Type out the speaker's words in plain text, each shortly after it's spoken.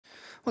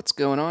What's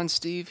going on?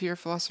 Steve here,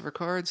 Philosopher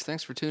Cards.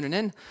 Thanks for tuning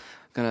in.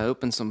 Gonna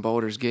open some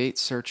Baldur's Gate,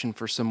 searching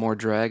for some more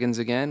dragons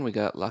again. We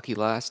got lucky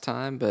last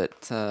time,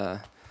 but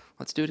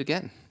let's do it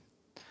again.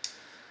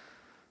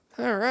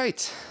 All right.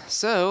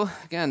 So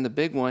again, the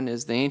big one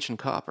is the ancient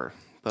copper,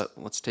 but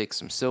let's take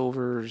some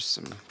silvers,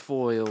 some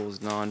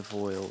foils,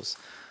 non-foils.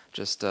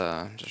 Just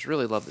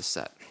really love the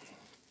set.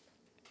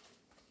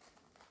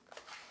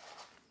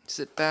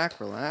 Sit back,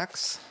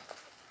 relax,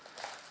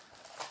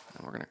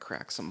 and we're gonna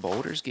crack some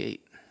Baldur's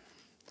Gate.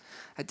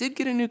 I did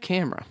get a new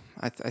camera.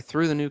 I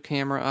threw the new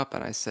camera up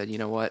and I said, you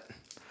know what?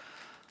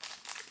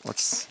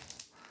 Let's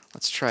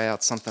try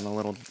out something a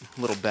little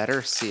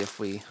better. See if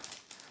we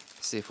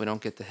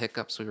don't get the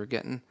hiccups we were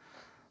getting.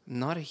 I'm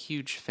not a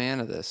huge fan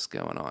of this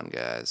going on,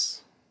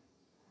 guys.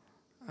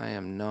 I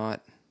am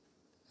not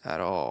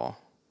at all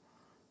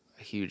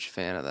a huge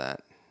fan of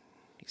that.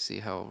 You see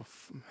how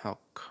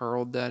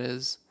curled that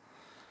is?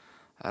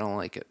 I don't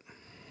like it.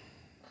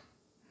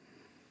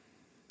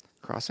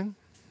 Crossing?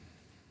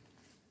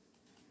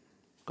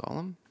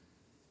 Golem?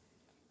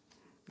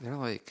 They're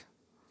like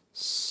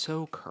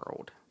so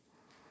curled.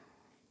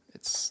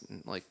 It's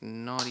like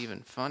not even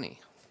funny.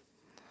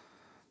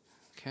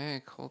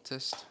 Okay,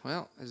 cultist.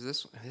 Well, is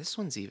this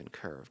one's even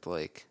curved?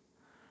 Like,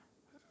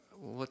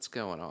 what's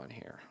going on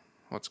here?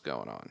 What's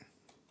going on?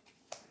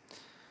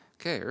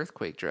 Okay,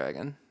 earthquake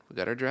dragon. We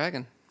got our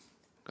dragon.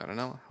 Gotta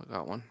know. We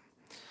got one.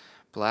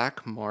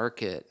 Black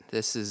market.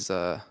 This is,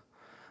 I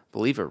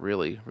believe, a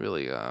really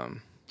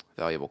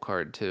valuable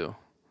card too.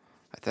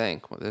 I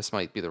think. Well, this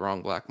might be the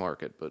wrong black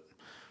market, but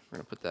we're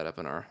going to put that up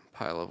in our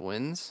pile of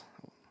wins.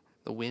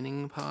 The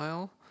winning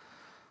pile.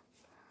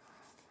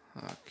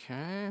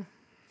 Okay.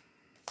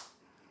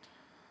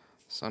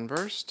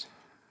 Sunburst.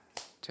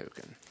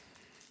 Token.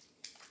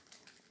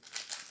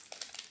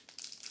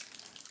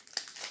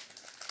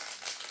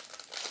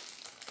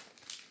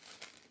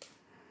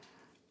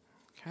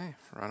 Okay.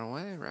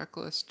 Runaway.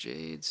 Reckless.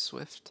 Jade.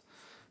 Swift.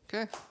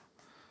 Okay.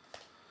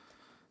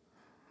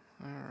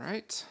 All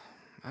right.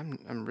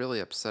 I'm really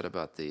upset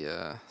about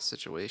the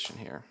situation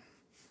here.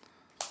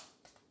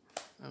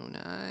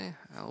 Onai,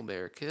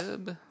 Owlbear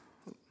Kib,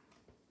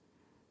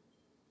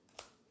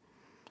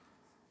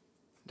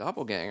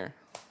 Doppelganger,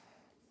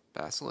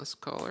 Basilisk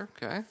Collar,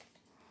 okay.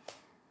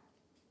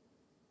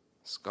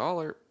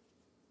 Scholar,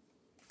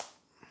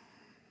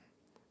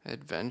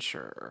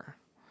 Adventure.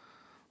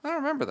 I don't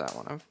remember that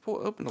one. I've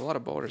opened a lot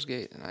of Baldur's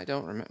Gate, and I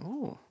don't remember.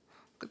 Ooh,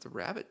 look at the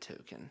rabbit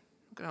token.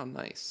 Look at how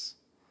nice.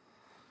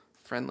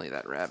 Friendly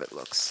that rabbit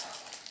looks.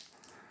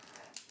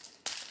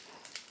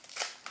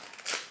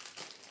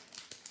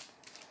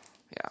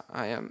 Yeah,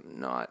 I am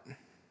not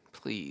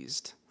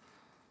pleased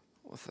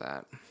with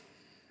that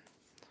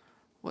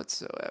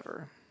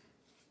whatsoever.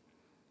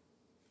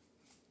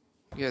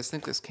 You guys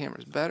think this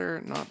camera's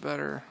better, not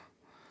better?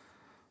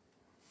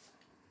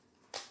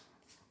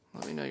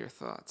 Let me know your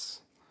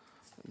thoughts.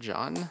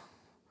 John?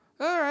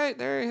 Alright,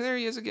 there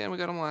he is again. We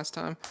got him last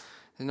time.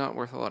 He's not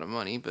worth a lot of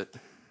money, but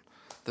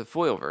the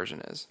foil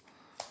version is.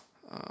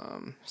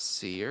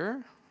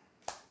 Seer.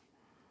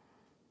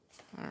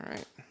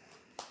 Alright.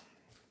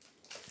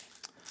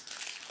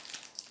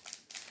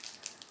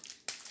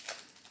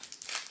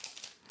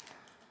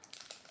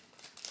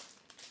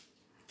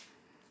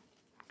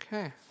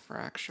 Okay,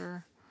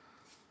 fracture.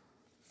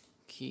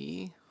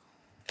 Key.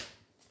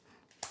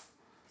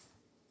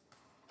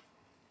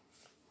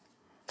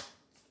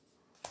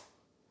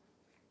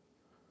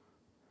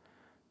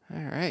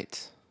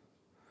 Alright.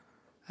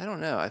 I don't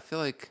know. I feel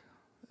like...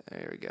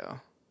 There we go.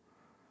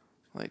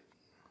 Like,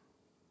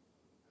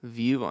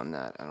 view on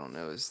that, I don't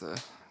know, is the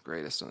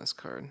greatest on this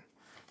card.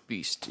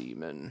 Beast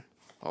Demon,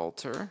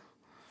 Altar,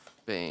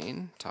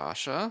 Bane,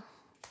 Tasha,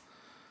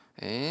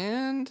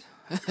 and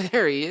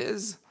there he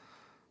is.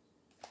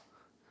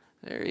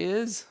 There he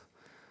is.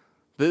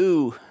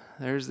 Boo.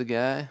 There's the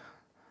guy. I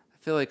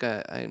feel like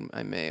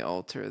I may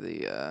alter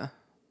the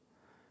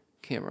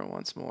camera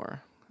once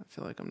more. I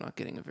feel like I'm not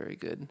getting a very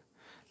good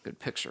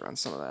picture on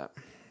some of that.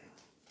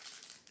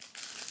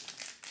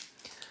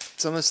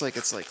 It's almost like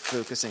it's like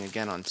focusing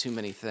again on too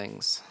many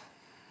things.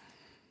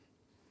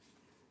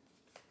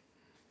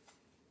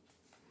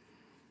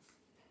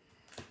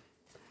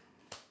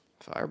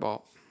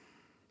 Fireball.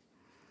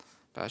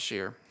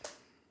 Bashir.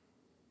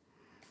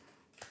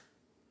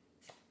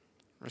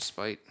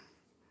 Respite.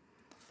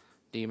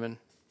 Demon.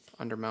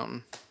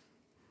 Undermountain.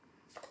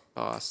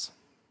 Boss.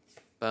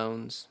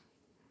 Bones.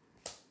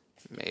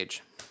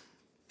 Mage.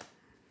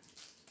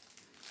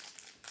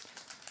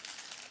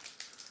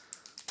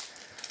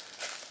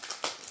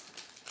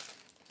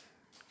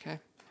 Okay.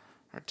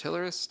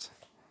 Artillerist.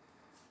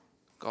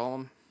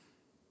 Golem.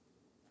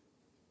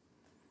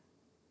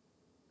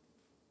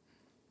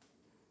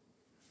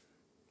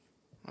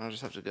 I'll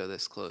just have to go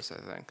this close, I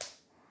think.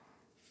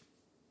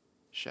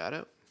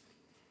 Shadow.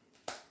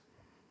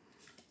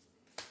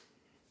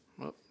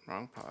 Whoop,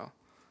 wrong pile.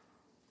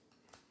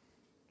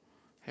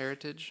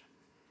 Heritage.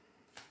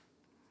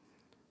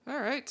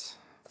 Alright.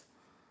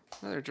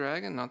 Another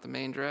dragon, not the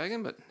main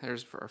dragon, but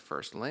there's for our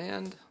first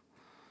land.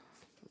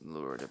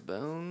 Lord of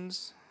Bone.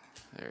 lands.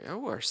 There you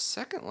go. Our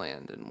second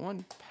land in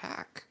one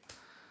pack.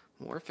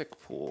 Morphic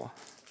Pool.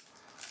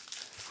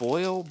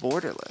 Foil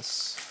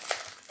borderless.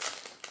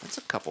 That's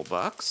a couple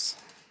bucks.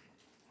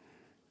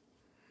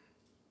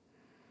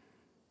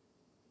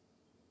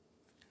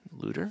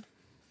 Looter.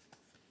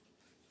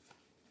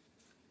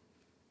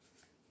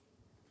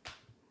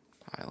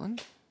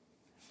 Island.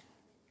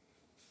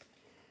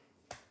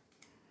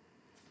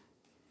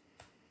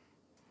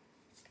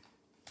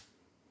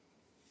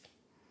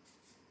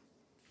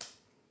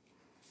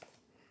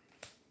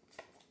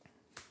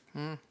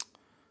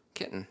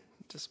 Kitten.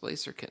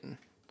 Displacer kitten.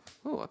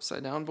 Oh,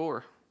 upside down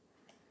boar.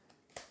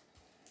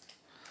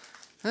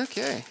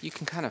 Okay, you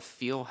can kind of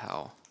feel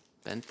how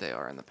bent they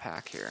are in the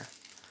pack here.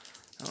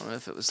 I don't know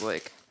if it was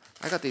like,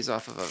 I got these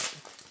off of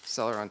a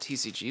seller on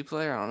TCG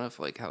Player. I don't know if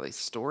like how they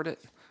stored it.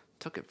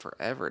 Took it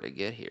forever to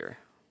get here.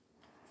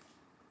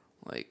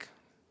 Like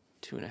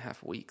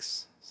 2.5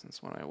 weeks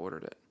since when I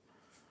ordered it.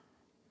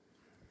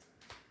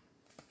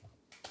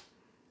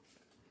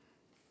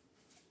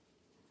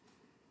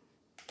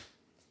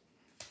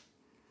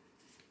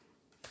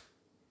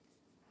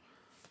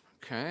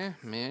 Okay,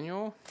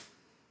 manual.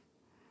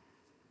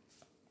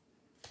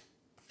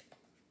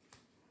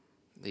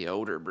 The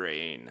Older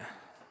Brain.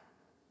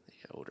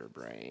 The Older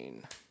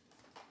Brain.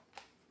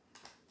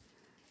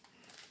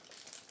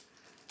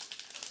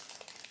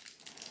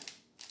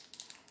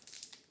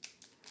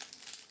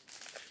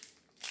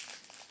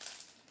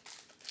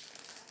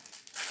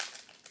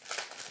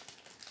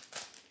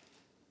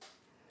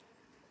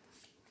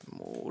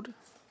 Mold.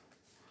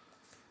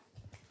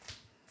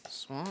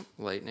 Swamp,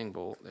 Lightning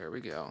Bolt. There we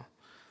go.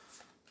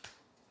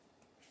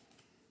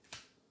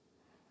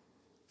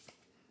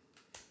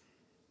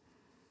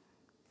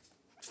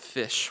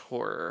 Fish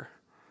Horror.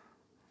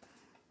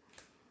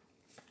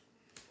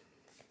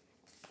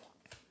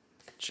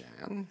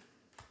 Jan.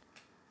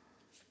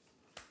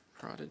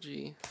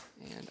 Prodigy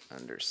and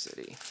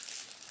Undercity.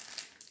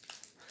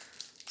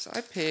 So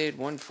I paid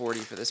 $140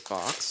 for this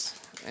box,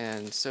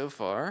 and so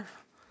far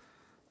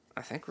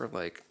I think we're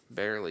like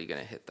barely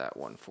gonna hit that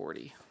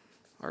 $140.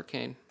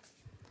 Arcane.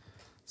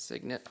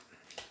 Signet.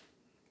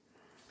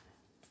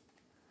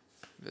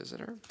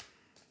 Visitor.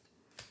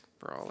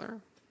 Brawler.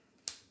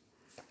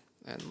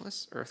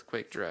 Endless.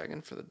 Earthquake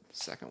Dragon for the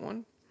second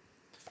one.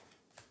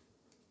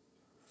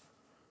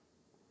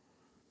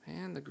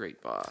 And the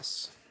Great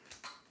Boss.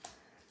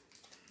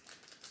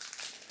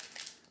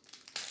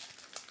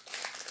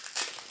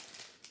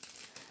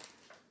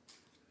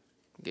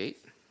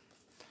 Gate.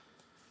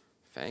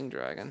 Fang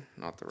Dragon.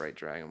 Not the right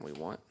dragon we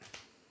want.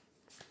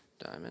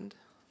 Diamond.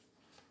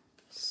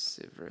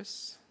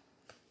 Sivris.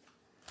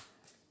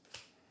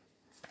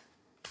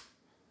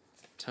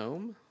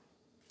 Tome.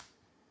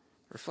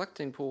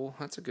 Reflecting Pool,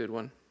 that's a good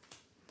one.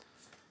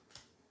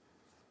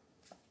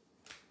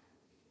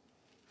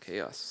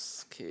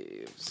 Chaos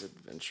Caves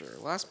Adventure.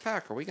 Last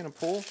pack, are we gonna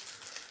pull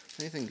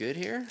anything good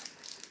here?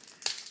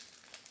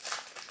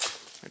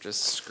 Or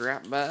just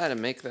scrap by that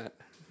and make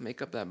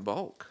up that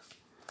bulk?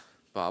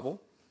 Bobble.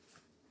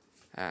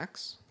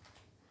 Axe.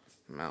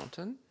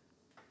 Mountain.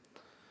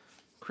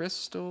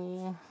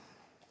 Crystal.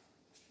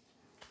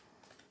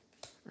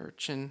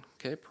 Urchin.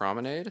 Okay,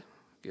 Promenade.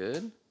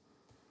 Good.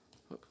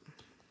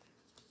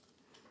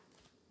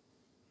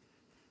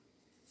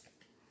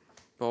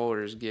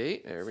 Baldur's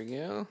Gate, there we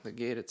go. The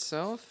gate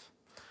itself.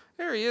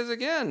 There he is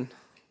again.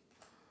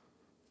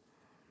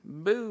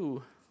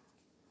 Boo.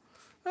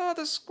 Oh,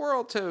 the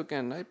squirrel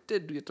token. I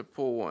did get to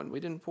pull one. We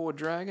didn't pull a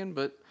dragon,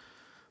 but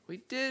we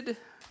did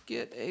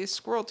get a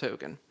squirrel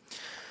token.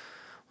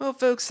 Well,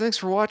 folks, thanks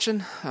for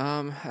watching.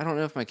 I don't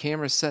know if my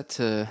camera's set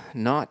to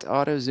not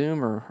auto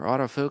zoom or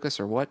auto focus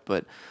or what,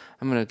 but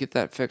I'm going to get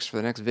that fixed for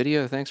the next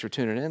video. Thanks for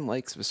tuning in.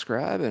 Like,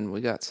 subscribe, and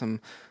we got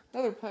some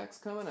other packs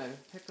coming. I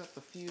picked up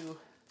a few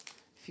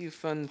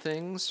fun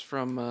things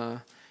from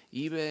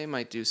eBay.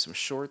 Might do some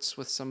shorts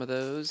with some of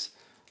those.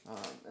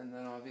 And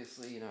then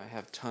obviously, you know, I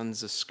have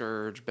tons of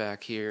Scourge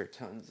back here,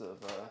 tons of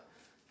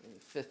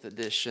 5th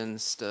edition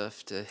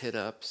stuff to hit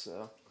up.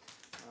 So,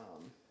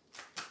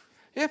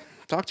 yeah,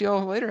 talk to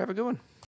y'all later. Have a good one.